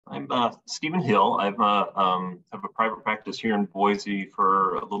I'm Stephen Hill. I've have a private practice here in Boise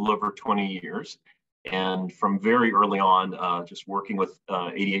for a little over 20 years. And from very early on, just working with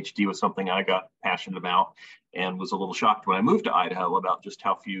ADHD was something I got passionate about, and was a little shocked when I moved to Idaho about just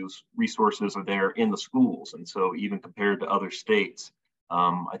how few resources are there in the schools. And so even compared to other states,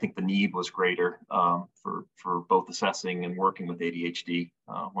 I think the need was greater for both assessing and working with ADHD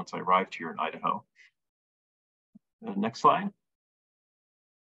once I arrived here in Idaho. Next slide.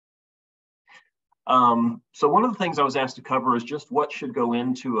 So one of the things I was asked to cover is just what should go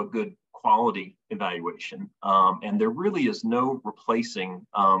into a good quality evaluation. And there really is no replacing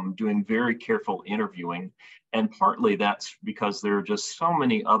doing very careful interviewing. And partly that's because there are just so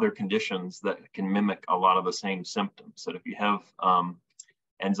many other conditions that can mimic a lot of the same symptoms. That if you have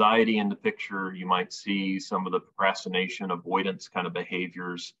anxiety in the picture, you might see some of the procrastination, avoidance kind of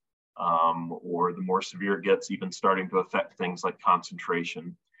behaviors, or the more severe it gets, even starting to affect things like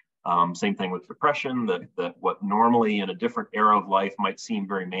concentration. Same thing with depression, that what normally in a different era of life might seem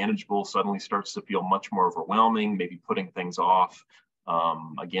very manageable suddenly starts to feel much more overwhelming, maybe putting things off.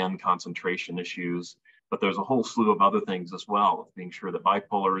 Again, concentration issues, but there's a whole slew of other things as well, being sure that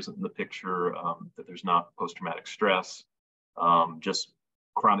bipolar isn't in the picture, that there's not post-traumatic stress, just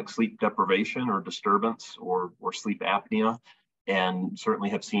chronic sleep deprivation or disturbance or sleep apnea. And certainly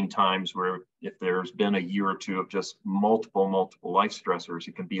have seen times where if there's been a year or two of just multiple life stressors,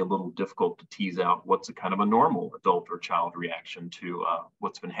 it can be a little difficult to tease out what's a kind of a normal adult or child reaction to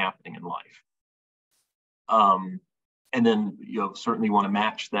what's been happening in life. And then certainly want to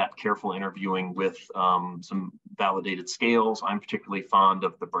match that careful interviewing with some validated scales. I'm particularly fond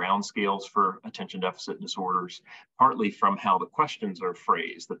of the Brown scales for attention deficit disorders, partly from how the questions are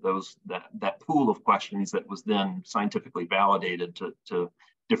phrased, that pool of questions that was then scientifically validated to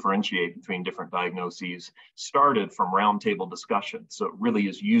differentiate between different diagnoses started from roundtable discussion. So it really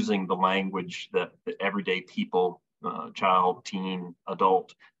is using the language that everyday people, child, teen,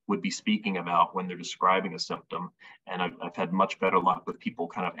 adult, would be speaking about when they're describing a symptom. And I've had much better luck with people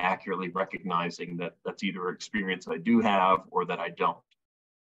kind of accurately recognizing that that's either an experience I do have or that I don't.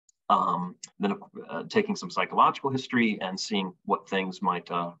 Then taking some psychological history and seeing what things might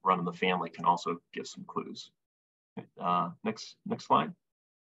run in the family can also give some clues. Next slide.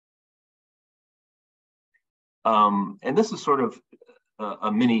 And this is sort of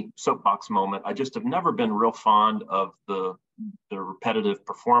a mini soapbox moment. I just have never been real fond of the repetitive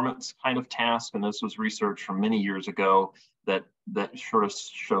performance kind of task. And this was research from many years ago that sort of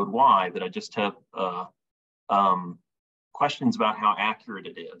showed why, that I just have questions about how accurate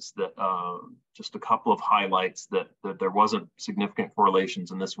it is, that just a couple of highlights that there wasn't significant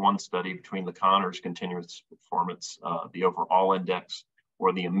correlations in this one study between the Conners continuous performance, the overall index,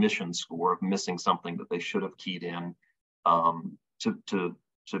 or the omission score of missing something that they should have keyed in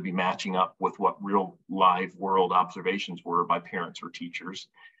to be matching up with what real live world observations were by parents or teachers.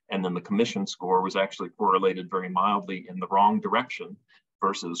 And then the commission score was actually correlated very mildly in the wrong direction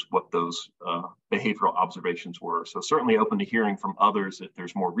versus what those behavioral observations were. So certainly open to hearing from others if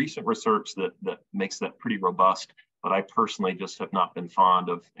there's more recent research that makes that pretty robust, but I personally just have not been fond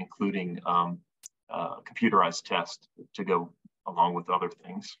of including computerized tests to go along with other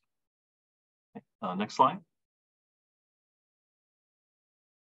things. Next slide.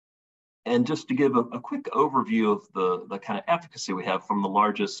 And just to give a quick overview of the kind of efficacy we have from the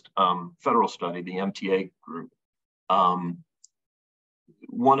largest federal study, the MTA group.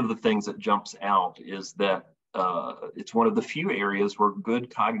 One of the things that jumps out is that it's one of the few areas where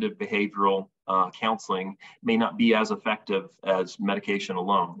good cognitive behavioral counseling may not be as effective as medication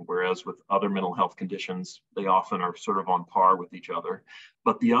alone, whereas with other mental health conditions, they often are sort of on par with each other.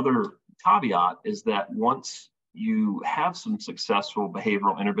 But the other caveat is that once you have some successful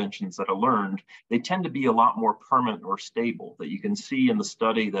behavioral interventions that are learned, they tend to be a lot more permanent or stable. That you can see in the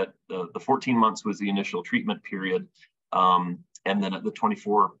study that the 14 months was the initial treatment period. And then at the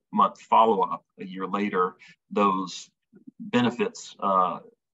 24-month follow-up a year later, those benefits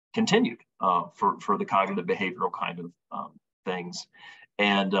continued for the cognitive behavioral kind of things.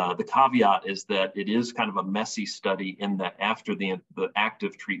 And the caveat is that it is kind of a messy study in that after the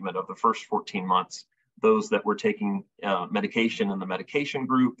active treatment of the first 14 months, those that were taking medication in the medication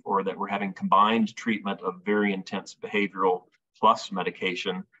group or that were having combined treatment of very intense behavioral plus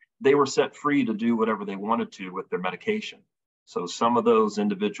medication, they were set free to do whatever they wanted to with their medication. So some of those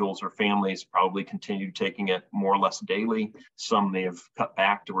individuals or families probably continued taking it more or less daily. Some may have cut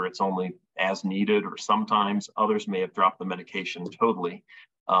back to where it's only as needed, or sometimes others may have dropped the medication totally.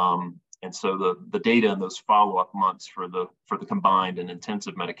 And so the data in those follow-up months for the combined and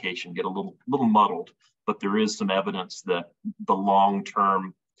intensive medication get a little muddled, but there is some evidence that the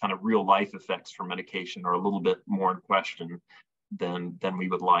long-term kind of real life effects from medication are a little bit more in question than we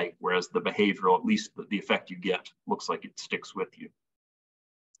would like, whereas the behavioral, at least the effect you get, looks like it sticks with you.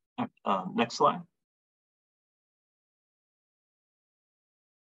 Next slide.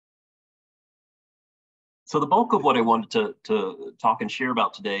 So the bulk of what I wanted to talk and share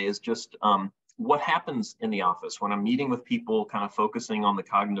about today is just what happens in the office when I'm meeting with people, kind of focusing on the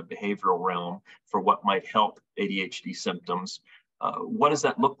cognitive behavioral realm for what might help ADHD symptoms. What does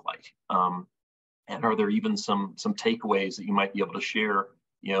that look like? And are there even some takeaways that you might be able to share,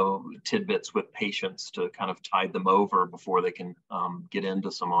 tidbits with patients to kind of tide them over before they can get into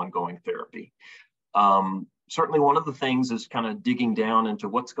some ongoing therapy? Certainly one of the things is kind of digging down into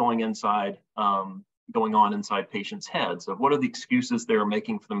what's going on inside patients' heads, of what are the excuses they're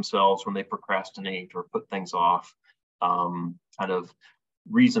making for themselves when they procrastinate or put things off, kind of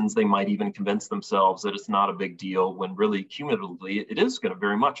reasons they might even convince themselves that it's not a big deal, when really cumulatively it is going to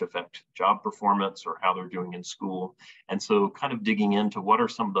very much affect job performance or how they're doing in school. And so kind of digging into what are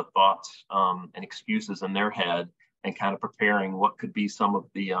some of the thoughts and excuses in their head, and kind of preparing what could be some of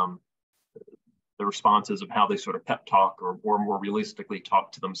the responses of how they sort of pep talk or more realistically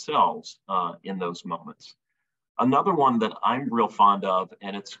talk to themselves in those moments. Another one that I'm real fond of,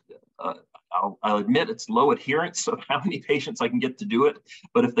 and it's, I'll admit it's low adherence of how many patients I can get to do it,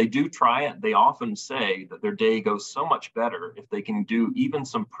 but if they do try it, they often say that their day goes so much better if they can do even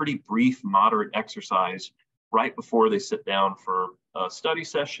some pretty brief, moderate exercise right before they sit down for a study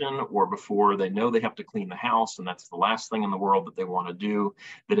session, or before they know they have to clean the house and that's the last thing in the world that they want to do.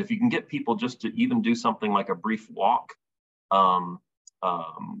 That if you can get people just to even do something like a brief walk,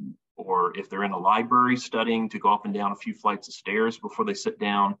 or if they're in a library studying, to go up and down a few flights of stairs before they sit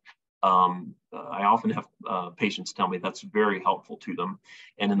down. I often have patients tell me that's very helpful to them.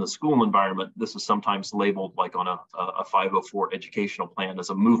 And in the school environment, this is sometimes labeled, like on a 504 educational plan, as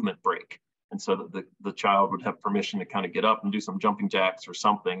a movement break. And so that the child would have permission to kind of get up and do some jumping jacks or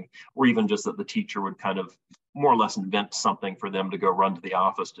something, or even just that the teacher would kind of more or less invent something for them to go run to the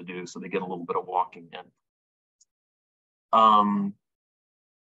office to do, so they get a little bit of walking in.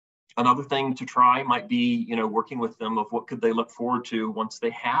 Another thing to try might be, working with them of what could they look forward to once they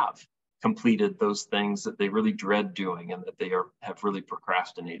have completed those things that they really dread doing and that they have really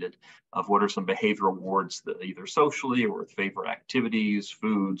procrastinated, of what are some behavioral rewards that either socially or with favorite activities,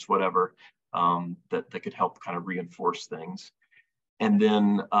 foods, whatever, that could help kind of reinforce things. And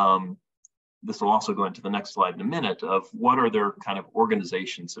then this will also go into the next slide in a minute, of what are their kind of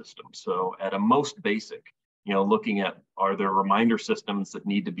organization systems. So at a most basic, looking at, are there reminder systems that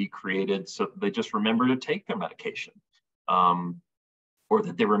need to be created so that they just remember to take their medication, or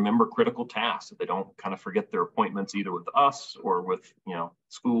that they remember critical tasks, that they don't kind of forget their appointments either with us or with,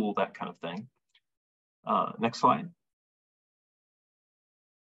 school, that kind of thing. Next slide.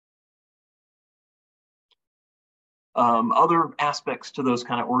 Other aspects to those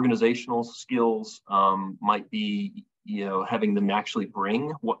kind of organizational skills might be, having them actually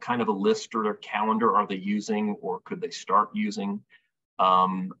bring what kind of a list or their calendar are they using, or could they start using.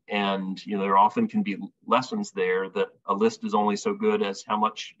 And there often can be lessons there that a list is only so good as how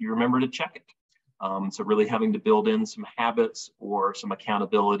much you remember to check it. So really having to build in some habits or some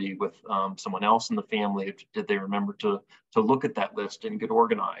accountability with someone else in the family. Did they remember to look at that list and get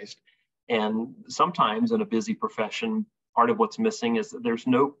organized? And sometimes in a busy profession, part of what's missing is that there's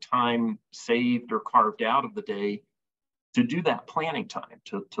no time saved or carved out of the day to do that planning time,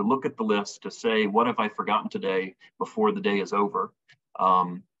 to look at the list, to say, what have I forgotten today before the day is over?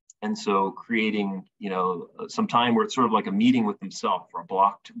 And so creating, some time where it's sort of like a meeting with themselves, or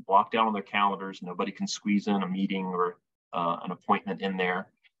blocked out on their calendars. Nobody can squeeze in a meeting or an appointment in there,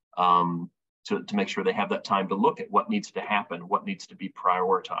 to make sure they have that time to look at what needs to happen, what needs to be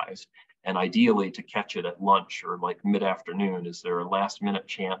prioritized. And ideally to catch it at lunch or like mid-afternoon. Is there a last minute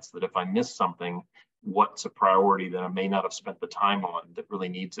chance that if I miss something, what's a priority that I may not have spent the time on that really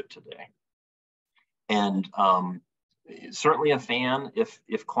needs it today? And certainly a fan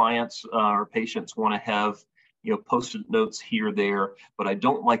if clients or patients want to have post-it notes here, there, but I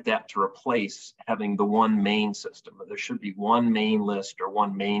don't like that to replace having the one main system. There should be one main list or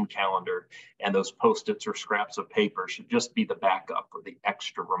one main calendar, and those post-its or scraps of paper should just be the backup or the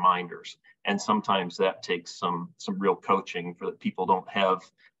extra reminders. And sometimes that takes some real coaching, for that people don't have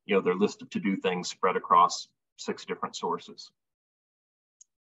their list of to-do things spread across 6 different sources.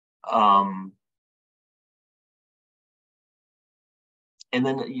 And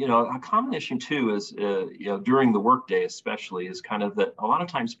then, a common issue too is, during the workday especially, is kind of that a lot of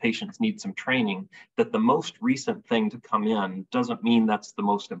times patients need some training that the most recent thing to come in doesn't mean that's the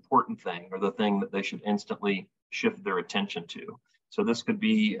most important thing or the thing that they should instantly shift their attention to. So this could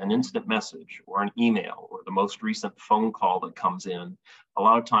be an instant message or an email or the most recent phone call that comes in. A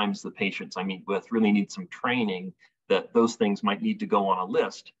lot of times the patients I meet with really need some training that those things might need to go on a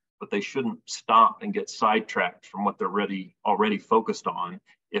list, but they shouldn't stop and get sidetracked from what they're already focused on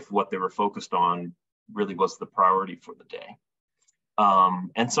if what they were focused on really was the priority for the day.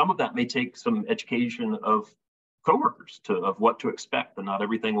 And some of that may take some education of coworkers of what to expect, and not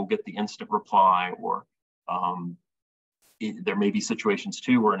everything will get the instant reply, or there may be situations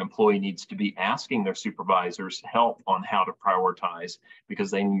too where an employee needs to be asking their supervisors help on how to prioritize,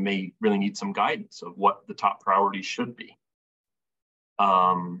 because they may really need some guidance of what the top priorities should be.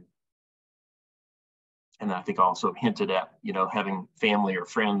 And I think also hinted at, having family or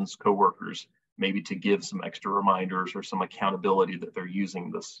friends, coworkers, maybe to give some extra reminders or some accountability that they're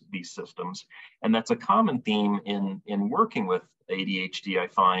using these systems. And that's a common theme in working with ADHD, I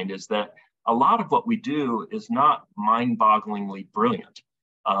find, is that a lot of what we do is not mind-bogglingly brilliant.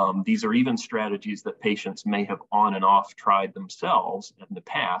 These are even strategies that patients may have on and off tried themselves in the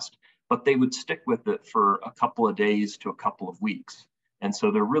past, but they would stick with it for a couple of days to a couple of weeks. And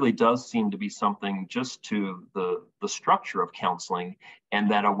so there really does seem to be something just to the structure of counseling and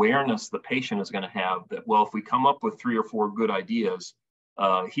that awareness the patient is going to have that, well, if we come up with 3 or 4 good ideas,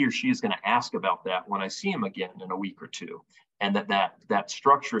 he or she is going to ask about that when I see him again in a week or two. And that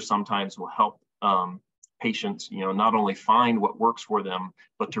structure sometimes will help patients, not only find what works for them,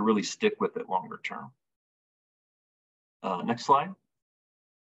 but to really stick with it longer term. Next slide.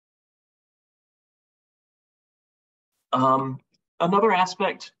 Another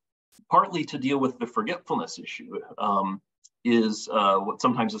aspect, partly to deal with the forgetfulness issue, is what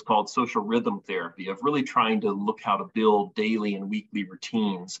sometimes is called social rhythm therapy, of really trying to look how to build daily and weekly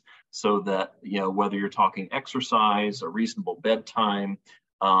routines so that, whether you're talking exercise, a reasonable bedtime,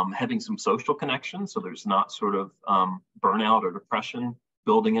 having some social connection so there's not sort of burnout or depression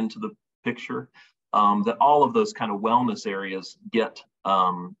building into the picture, that all of those kind of wellness areas get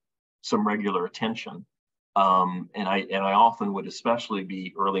some regular attention. And I often would especially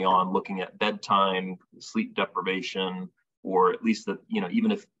be early on looking at bedtime, sleep deprivation, or at least that,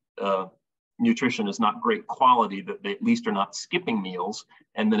 even if nutrition is not great quality, that they at least are not skipping meals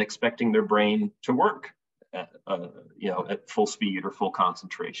and then expecting their brain to work at full speed or full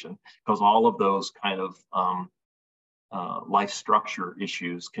concentration, because all of those kind of life structure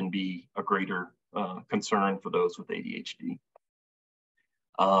issues can be a greater concern for those with ADHD.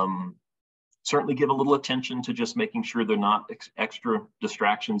 Certainly give a little attention to just making sure they're not extra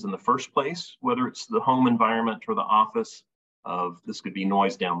distractions in the first place, whether it's the home environment or the office. This could be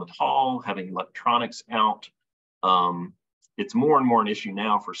noise down the hall, having electronics out. It's more and more an issue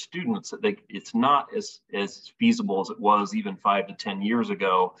now for students that it's not as feasible as it was even 5 to 10 years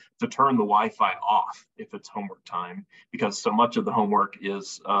ago to turn the Wi-Fi off if it's homework time, because so much of the homework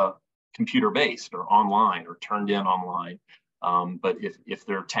is computer-based or online or turned in online. But if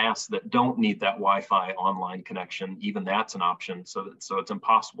there are tasks that don't need that Wi-Fi online connection, even that's an option. So it's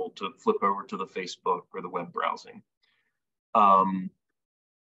impossible to flip over to the Facebook or the web browsing.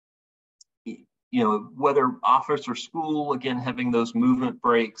 Whether office or school, again, having those movement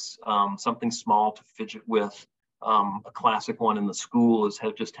breaks, something small to fidget with. A classic one in the school is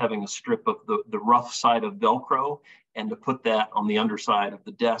just having a strip of the rough side of Velcro and to put that on the underside of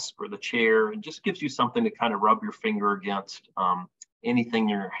the desk or the chair, and just gives you something to kind of rub your finger against, anything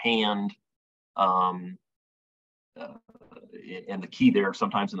in your hand. And the key there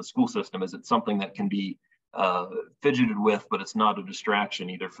sometimes in the school system is it's something that can be fidgeted with, but it's not a distraction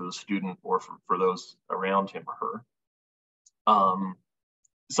either for the student or for those around him or her.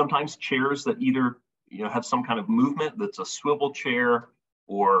 Sometimes chairs that either have some kind of movement, that's a swivel chair,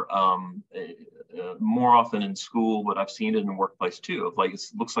 or more often in school, but I've seen it in the workplace too, of it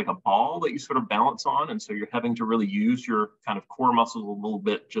looks like a ball that you sort of balance on, and so you're having to really use your kind of core muscles a little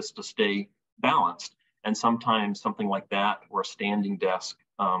bit just to stay balanced. And sometimes something like that or a standing desk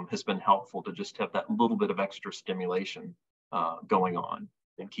has been helpful to just have that little bit of extra stimulation going on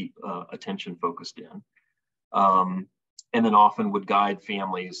and keep attention focused in. And then often would guide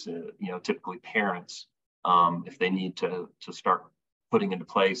families, typically parents, if they need to start putting into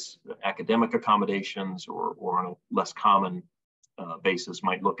place academic accommodations, or on a less common basis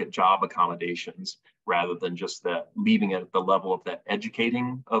might look at job accommodations rather than just that, leaving it at the level of that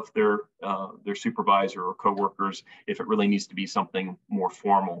educating of their supervisor or coworkers. If it really needs to be something more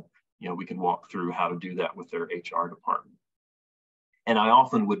formal, we can walk through how to do that with their HR department. And I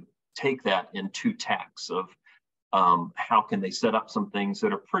often would take that in 2 tacks of how can they set up some things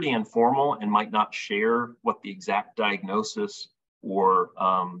that are pretty informal and might not share what the exact diagnosis or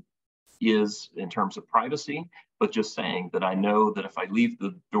is in terms of privacy, but just saying that I know that if I leave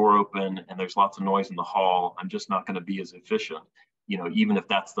the door open and there's lots of noise in the hall, I'm just not going to be as efficient. You know, even if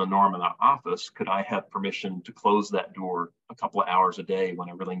that's the norm in the office, could I have permission to close that door a couple of hours a day when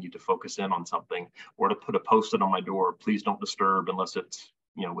I really need to focus in on something, or to put a post-it on my door, please don't disturb unless it's,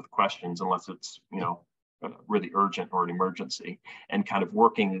 you know, with questions, unless it's, you know, really urgent or an emergency, and kind of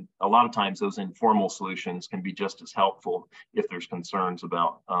working. A lot of times those informal solutions can be just as helpful if there's concerns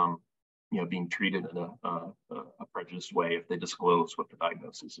about, you know, being treated in a prejudiced way if they disclose what the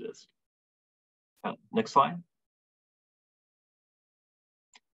diagnosis is. Next slide.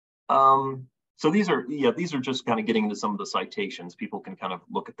 So these are just kind of getting into some of the citations. People can kind of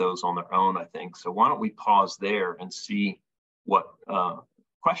look at those on their own, I think. So why don't we pause there and see what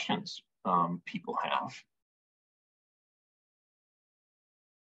questions people have.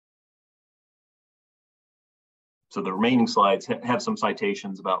 So the remaining slides have some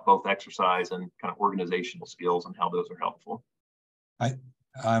citations about both exercise and kind of organizational skills and how those are helpful. I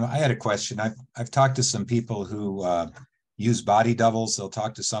had a question. I've talked to some people who use body doubles. They'll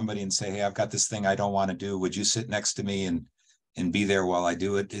talk to somebody and say, hey, I've got this thing I don't want to do. Would you sit next to me and be there while I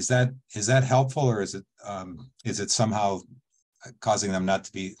do it? Is that helpful, or is it somehow causing them not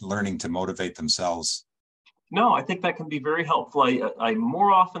to be learning to motivate themselves? No, I think that can be very helpful. I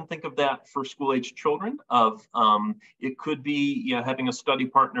more often think of that for school-age children. It could be, you know, having a study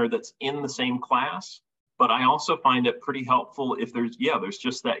partner that's in the same class, but I also find it pretty helpful if there's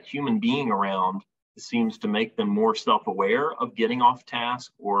just that human being around. It seems to make them more self-aware of getting off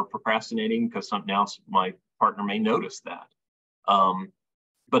task or procrastinating, because now my partner may notice that.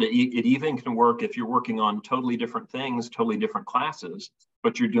 But it even can work if you're working on totally different things, totally different classes,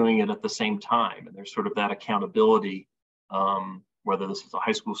 but you're doing it at the same time. And there's sort of that accountability, whether this is a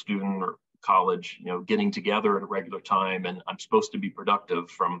high school student or college, you know, getting together at a regular time, and I'm supposed to be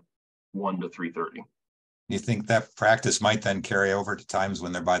productive from 1 to 3:30. You think that practice might then carry over to times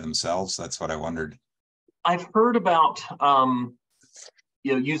when they're by themselves? That's what I wondered. I've heard about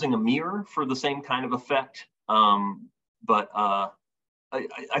you know, using a mirror for the same kind of effect, but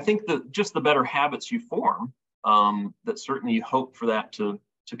I think that just the better habits you form, that certainly you hope for that to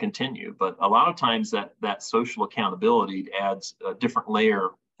continue. But a lot of times that social accountability adds a different layer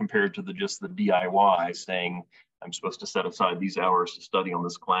compared to just the DIY saying I'm supposed to set aside these hours to study on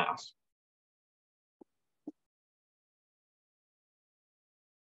this class.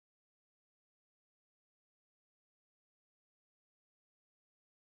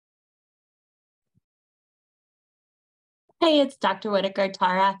 Hey, it's Dr. Whitaker,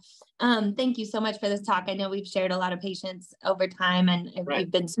 Tara. Thank you so much for this talk. I know we've shared a lot of patients over time, and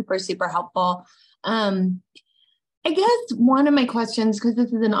you've been super, super helpful. I guess one of my questions, because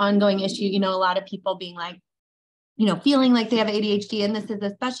this is an ongoing issue, you know, a lot of people being like, you know, feeling like they have ADHD, and this is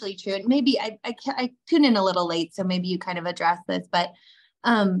especially true. And maybe I tuned in a little late, so maybe you kind of addressed this, but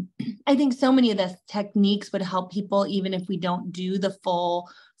I think so many of the techniques would help people, even if we don't do the full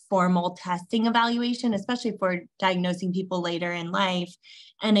formal testing evaluation, especially for diagnosing people later in life.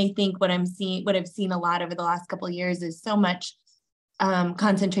 And I think what I've seen a lot over the last couple of years is so much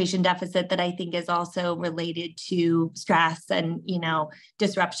concentration deficit that I think is also related to stress and, you know,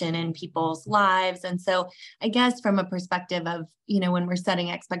 disruption in people's lives. And so I guess from a perspective of, you know, when we're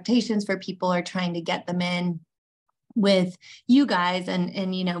setting expectations for people or trying to get them in with you guys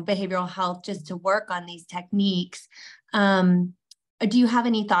and you know, behavioral health, just to work on these techniques, do you have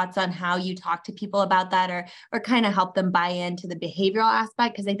any thoughts on how you talk to people about that, or kind of help them buy into the behavioral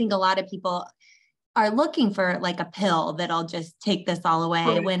aspect? Because I think a lot of people are looking for like a pill that'll just take this all away.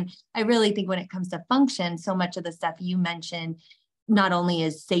 Right. When I really think when it comes to function, so much of the stuff you mentioned not only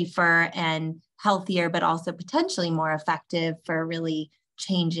is safer and healthier, but also potentially more effective for really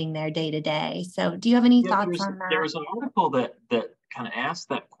changing their day-to-day. So do you have any thoughts on that? There was an article that kind of asked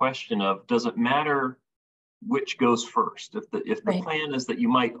that question of, does it matter which goes first? If the right. plan is that you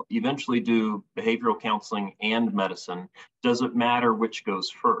might eventually do behavioral counseling and medicine, does it matter which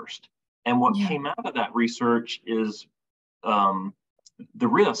goes first? And what came out of that research is the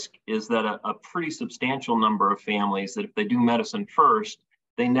risk is that a pretty substantial number of families, that if they do medicine first,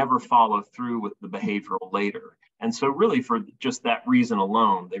 they never follow through with the behavioral later. And so really for just that reason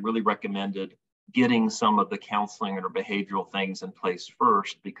alone, they really recommended getting some of the counseling or behavioral things in place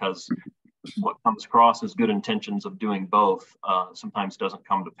first, because what comes across as good intentions of doing both sometimes doesn't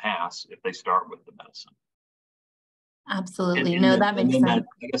come to pass if they start with the medicine. Absolutely. That makes sense.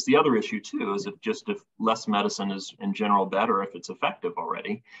 I guess the other issue too is if less medicine is in general better, if it's effective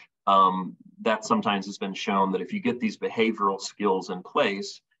already, that sometimes has been shown that if you get these behavioral skills in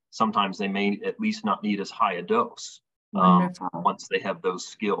place, sometimes they may at least not need as high a dose once they have those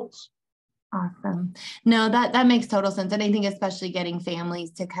skills. Awesome. No, that makes total sense. And I think especially getting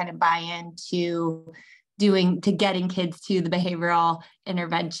families to kind of buy into getting kids to the behavioral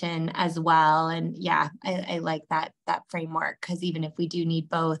intervention as well. And yeah, I like that framework, because even if we do need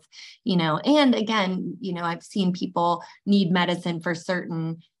both, and again, I've seen people need medicine for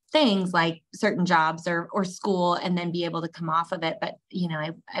certain things like certain jobs or school, and then be able to come off of it. But,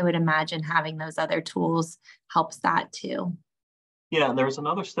 I would imagine having those other tools helps that too. Yeah, and there's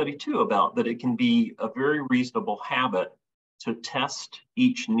another study too about that it can be a very reasonable habit to test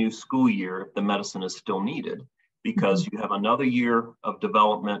each new school year if the medicine is still needed, because you have another year of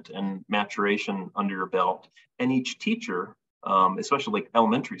development and maturation under your belt. And each teacher, especially like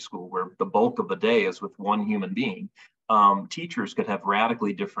elementary school, where the bulk of the day is with one human being, teachers could have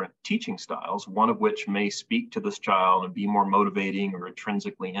radically different teaching styles, one of which may speak to this child and be more motivating or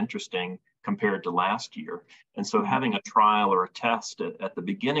intrinsically interesting compared to last year. And so having a trial or a test at the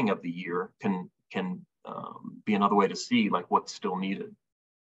beginning of the year can be another way to see like what's still needed.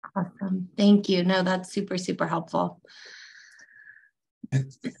 Awesome. Thank you. No, that's super, super helpful.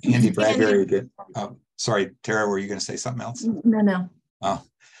 Andy Bradbury again. Oh, sorry, Tara, were you going to say something else? No. Oh,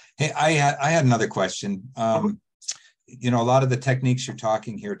 hey, I had another question. A lot of the techniques you're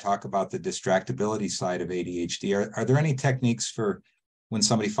talking here talk about the distractibility side of ADHD. Are there any techniques for when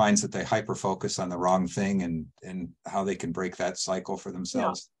somebody finds that they hyper-focus on the wrong thing and how they can break that cycle for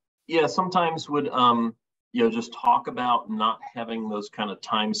themselves? Yeah, sometimes would just talk about not having those kind of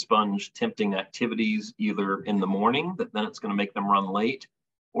time sponge tempting activities either in the morning, that then it's going to make them run late,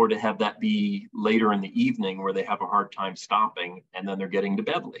 or to have that be later in the evening where they have a hard time stopping and then they're getting to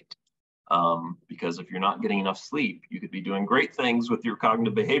bed late. Because if you're not getting enough sleep, you could be doing great things with your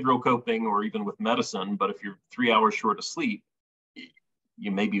cognitive behavioral coping or even with medicine, but if you're 3 hours short of sleep,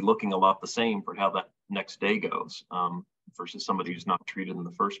 you may be looking a lot the same for how that next day goes, versus somebody who's not treated in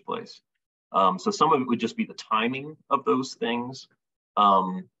the first place. So some of it would just be the timing of those things.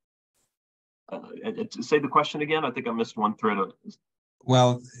 Say the question again. I think I missed one thread of.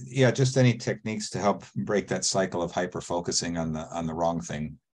 Well, yeah, just any techniques to help break that cycle of hyper-focusing on the wrong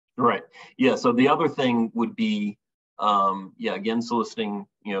thing. Right. Yeah. So the other thing would be, again, soliciting,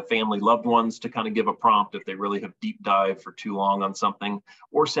 family, loved ones to kind of give a prompt if they really have deep dive for too long on something,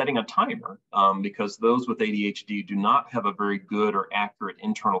 or setting a timer, because those with ADHD do not have a very good or accurate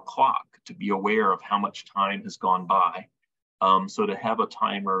internal clock to be aware of how much time has gone by. So to have a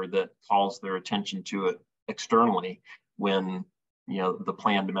timer that calls their attention to it externally when, the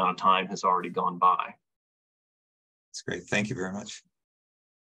planned amount of time has already gone by. That's great. Thank you very much.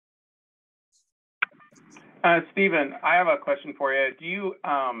 Stephen, I have a question for you. Do you,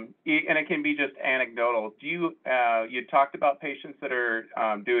 and it can be just anecdotal, you talked about patients that are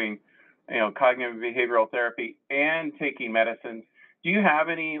doing, cognitive behavioral therapy and taking medicines. Do you have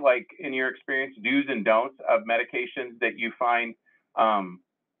any, like, in your experience, do's and don'ts of medications that you find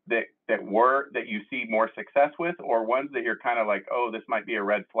that you see more success with, or ones that you're kind of like, oh, this might be a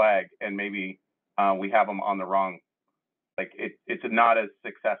red flag and maybe we have them on the wrong, like it's not as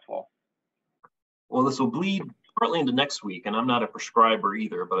successful? Well, this will bleed partly into next week, and I'm not a prescriber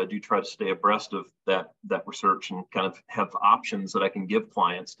either, but I do try to stay abreast of that research and kind of have options that I can give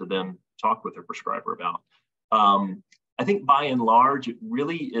clients to then talk with their prescriber about. I think by and large, it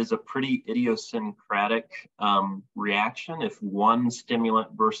really is a pretty idiosyncratic reaction. If one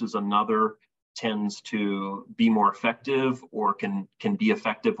stimulant versus another tends to be more effective or can be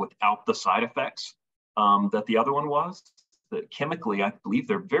effective without the side effects that the other one was. That chemically, I believe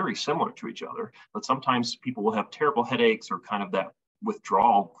they're very similar to each other, but sometimes people will have terrible headaches or kind of that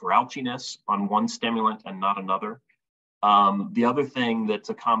withdrawal grouchiness on one stimulant and not another. The other thing that's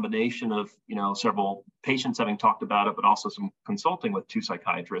a combination of, several patients having talked about it, but also some consulting with two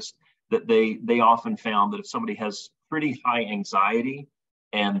psychiatrists, that they often found that if somebody has pretty high anxiety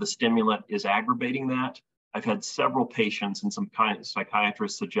and the stimulant is aggravating that, I've had several patients and some kind of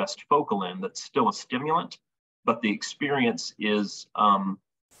psychiatrists suggest Focalin that's still a stimulant, but the experience is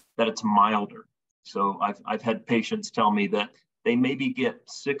that it's milder. So I've had patients tell me that they maybe get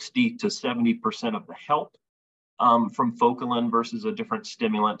 60 to 70% of the help from Focalin versus a different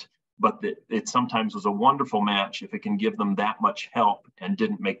stimulant, but that it sometimes was a wonderful match if it can give them that much help and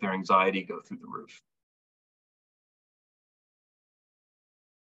didn't make their anxiety go through the roof.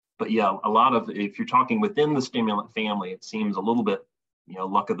 But yeah, a lot of, if you're talking within the stimulant family, it seems a little bit,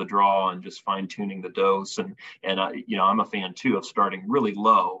 luck of the draw and just fine tuning the dose. And I'm a fan too of starting really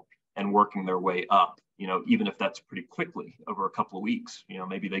low and working their way up, even if that's pretty quickly over a couple of weeks.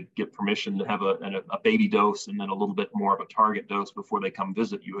 Maybe they get permission to have a baby dose and then a little bit more of a target dose before they come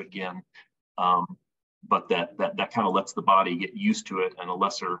visit you again. But that kind of lets the body get used to it, and a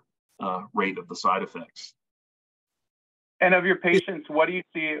lesser rate of the side effects. And of your patients, what do you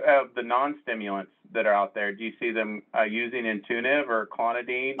see of the non-stimulants that are out there? Do you see them using Intuniv or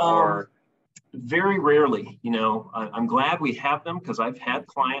clonidine or? Very rarely. You know, I'm glad we have them, because I've had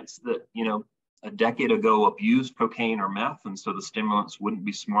clients that, you know, a decade ago abused cocaine or meth, and so the stimulants wouldn't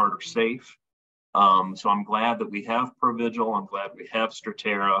be smart or safe. So I'm glad that we have Provigil. I'm glad we have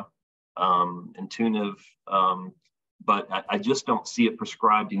Strattera, Intuniv, but I just don't see it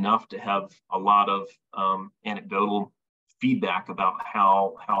prescribed enough to have a lot of anecdotal feedback about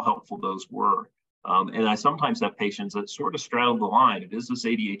how helpful those were. And I sometimes have patients that sort of straddle the line. Is this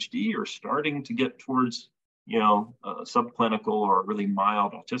ADHD or starting to get towards, you know, subclinical or really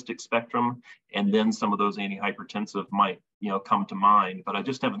mild autistic spectrum? And then some of those antihypertensive might, you know, come to mind. But I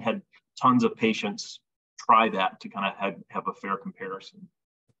just haven't had tons of patients try that to kind of have a fair comparison.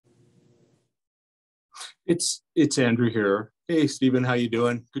 It's Andrew here. Hey, Stephen, how you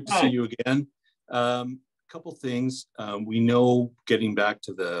doing? Good to see you again. Couple things. We know, getting back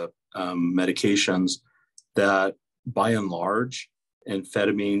to the medications, that by and large,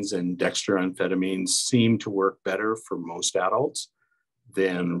 amphetamines and dextroamphetamines seem to work better for most adults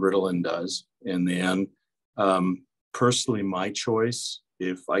than Ritalin does. And then personally, my choice,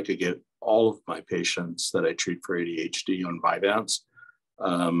 if I could get all of my patients that I treat for ADHD on Vyvanse,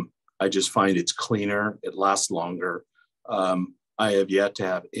 I just find it's cleaner, it lasts longer. I have yet to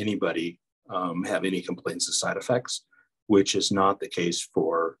have anybody have any complaints of side effects, which is not the case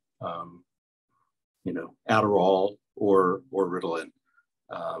for, you know, Adderall or Ritalin.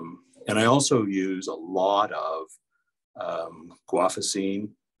 And I also use a lot of guanfacine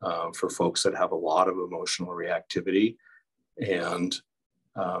for folks that have a lot of emotional reactivity. And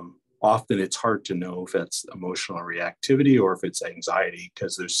often it's hard to know if it's emotional reactivity or if it's anxiety,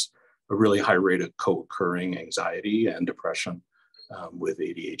 because there's a really high rate of co-occurring anxiety and depression with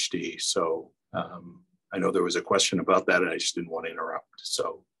ADHD. So I know there was a question about that and I just didn't want to interrupt.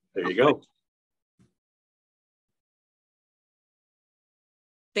 So there you go.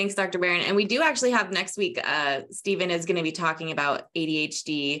 Thanks, Dr. Barron. And we do actually have next week, Stephen is going to be talking about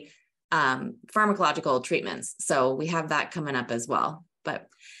ADHD pharmacological treatments. So we have that coming up as well. But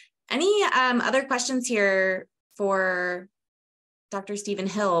any other questions here for Dr. Stephen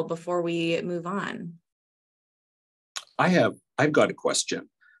Hill before we move on? I've got a question.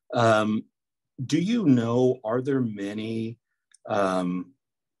 Do you know, are there many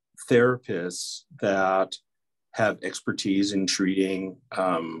therapists that have expertise in treating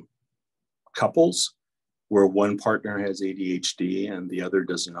couples where one partner has ADHD and the other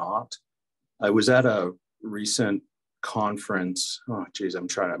does not? I was at a recent conference. Oh, geez, I'm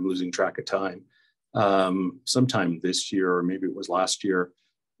losing track of time. Sometime this year, or maybe it was last year,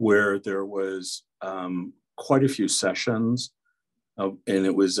 where there was quite a few sessions, and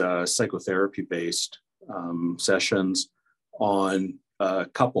it was psychotherapy-based sessions on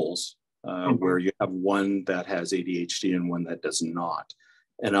couples where you have one that has ADHD and one that does not.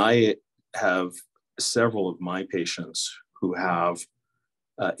 And I have several of my patients who have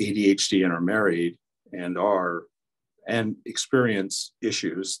ADHD and are married and experience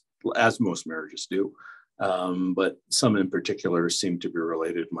issues, as most marriages do, but some in particular seem to be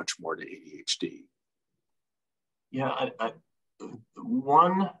related much more to ADHD. Yeah,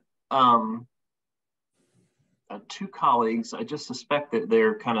 two colleagues, I just suspect that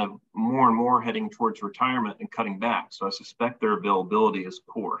they're kind of more and more heading towards retirement and cutting back. So I suspect their availability is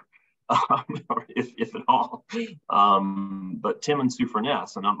poor, if at all. But Tim and Sue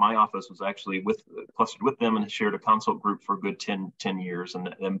Furness, and my office was actually clustered with them and shared a consult group for a good 10 years.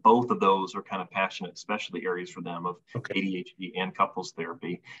 And both of those are kind of passionate specialty areas for them of ADHD and couples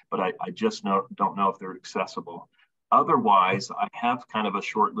therapy. But I just don't know if they're accessible. Otherwise, I have kind of a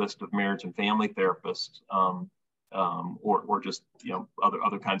short list of marriage and family therapists, or just, you know,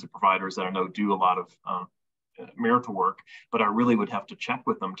 other kinds of providers that I know do a lot of marital work, but I really would have to check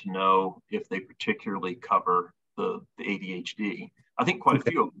with them to know if they particularly cover the ADHD. I think quite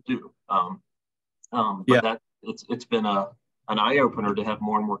a few of them do. But it's been an eye opener to have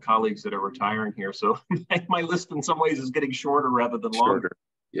more and more colleagues that are retiring here. So my list in some ways is getting shorter rather than longer.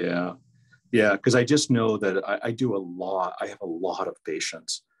 Yeah. Yeah, because I just know that I have a lot of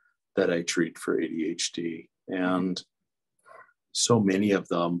patients that I treat for ADHD, and so many of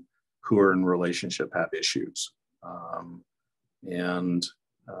them who are in relationship have issues.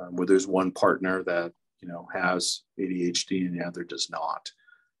 Where there's one partner that, you know, has ADHD and the other does not.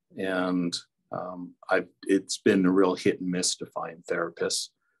 And it's been a real hit and miss to find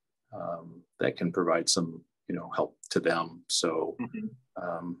therapists that can provide some, help to them. So,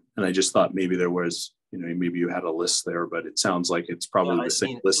 and I just thought maybe there was, maybe you had a list there, but it sounds like it's probably the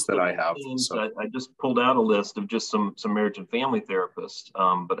same list that I have. So I just pulled out a list of just some marriage and family therapists.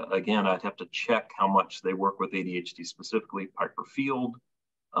 But again, I'd have to check how much they work with ADHD specifically. Piper Field,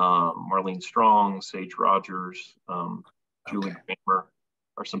 Marlene Strong, Sage Rogers, Julie Kramer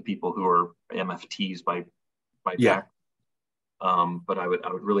are some people who are MFTs by back. But I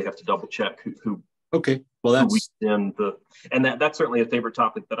would really have to double check who. Okay, well that's that's certainly a favorite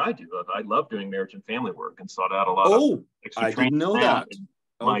topic that I do. I love doing marriage and family work and sought out a lot of extra I training. didn't know that.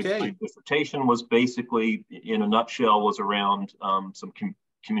 My dissertation was basically, in a nutshell, was around some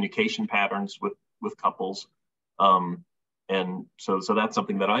communication patterns with couples, and so that's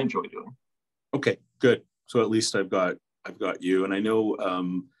something that I enjoy doing. Okay, good. So at least I've got you, and I know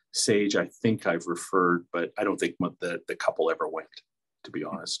Sage. I think I've referred, but I don't think the couple ever went, to be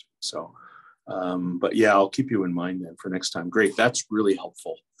honest. So. But yeah, I'll keep you in mind then for next time. Great. That's really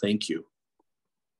helpful. Thank you.